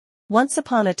Once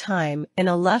upon a time, in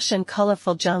a lush and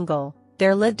colorful jungle,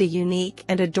 there lived a unique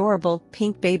and adorable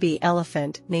pink baby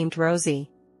elephant named Rosie.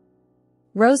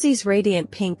 Rosie's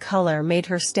radiant pink color made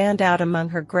her stand out among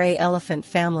her gray elephant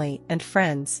family and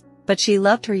friends, but she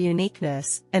loved her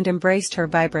uniqueness and embraced her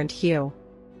vibrant hue.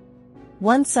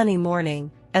 One sunny morning,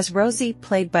 as Rosie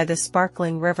played by the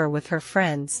sparkling river with her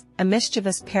friends, a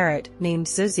mischievous parrot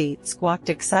named Rosie squawked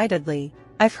excitedly,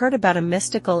 "I've heard about a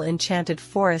mystical enchanted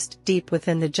forest deep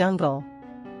within the jungle.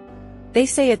 They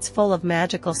say it's full of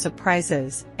magical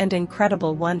surprises and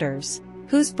incredible wonders.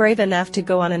 Who's brave enough to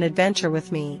go on an adventure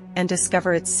with me and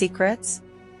discover its secrets?"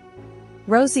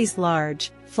 Rosie's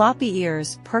large, floppy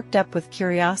ears perked up with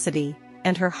curiosity,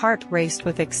 and her heart raced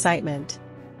with excitement.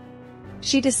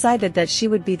 She decided that she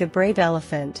would be the brave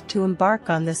elephant to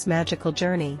embark on this magical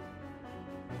journey.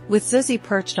 With Rosie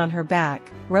perched on her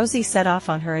back, Rosie set off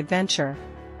on her adventure.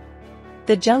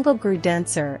 The jungle grew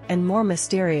denser and more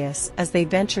mysterious as they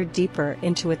ventured deeper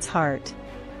into its heart.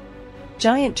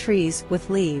 Giant trees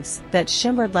with leaves that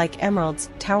shimmered like emeralds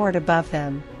towered above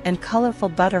them, and colorful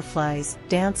butterflies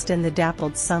danced in the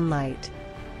dappled sunlight.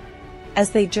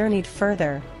 As they journeyed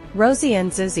further, Rosie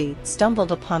and Rosie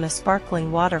stumbled upon a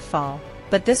sparkling waterfall,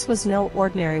 but this was no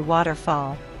ordinary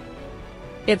waterfall.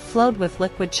 It flowed with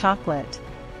liquid chocolate.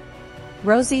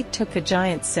 Rosie took a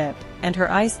giant sip, and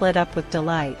her eyes lit up with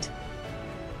delight.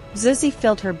 Rosie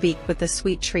filled her beak with the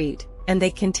sweet treat, and they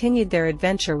continued their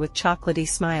adventure with chocolatey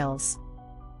smiles.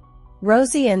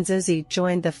 Rosie and Rosie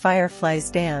joined the fireflies'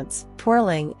 dance,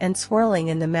 twirling and swirling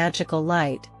in the magical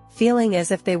light, feeling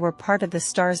as if they were part of the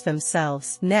stars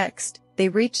themselves. Next, they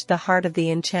reached the heart of the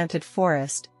enchanted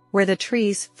forest, where the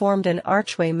trees formed an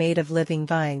archway made of living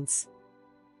vines.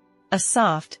 A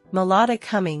soft, melodic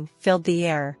humming filled the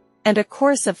air, and a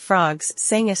chorus of frogs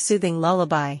sang a soothing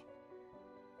lullaby.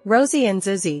 Rosie and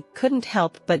Rosie couldn't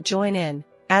help but join in,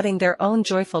 adding their own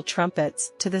joyful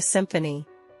trumpets to the symphony.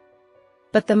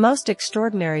 But the most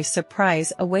extraordinary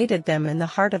surprise awaited them in the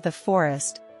heart of the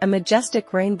forest, a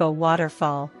majestic rainbow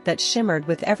waterfall that shimmered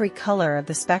with every color of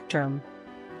the spectrum.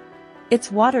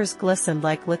 Its waters glistened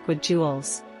like liquid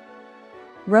jewels.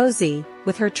 Rosie,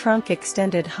 with her trunk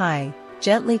extended high,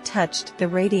 gently touched the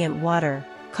radiant water,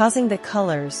 causing the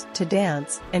colors to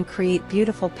dance and create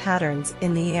beautiful patterns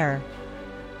in the air.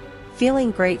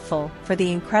 Feeling grateful for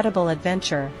the incredible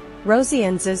adventure, Rosie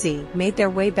and Rosie made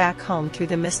their way back home through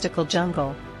the mystical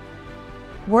jungle.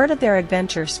 Word of their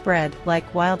adventure spread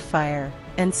like wildfire,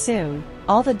 and soon,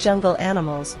 all the jungle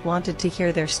animals wanted to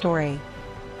hear their story.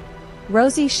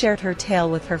 Rosie shared her tale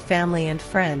with her family and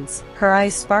friends, her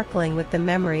eyes sparkling with the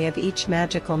memory of each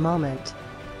magical moment.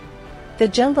 The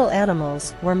jungle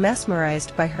animals were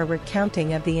mesmerized by her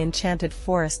recounting of the enchanted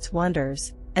forest's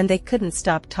wonders, and they couldn't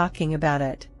stop talking about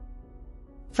it.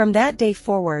 From that day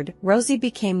forward, Rosie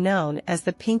became known as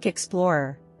the Pink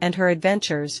Explorer, and her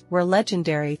adventures were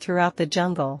legendary throughout the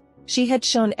jungle. She had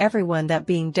shown everyone that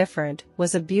being different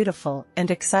was a beautiful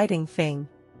and exciting thing.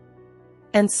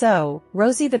 And so,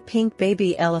 Rosie the pink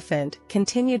baby elephant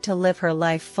continued to live her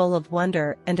life full of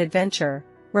wonder and adventure,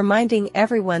 reminding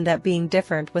everyone that being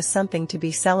different was something to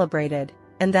be celebrated,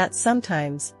 and that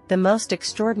sometimes, the most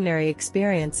extraordinary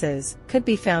experiences could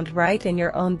be found right in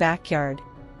your own backyard.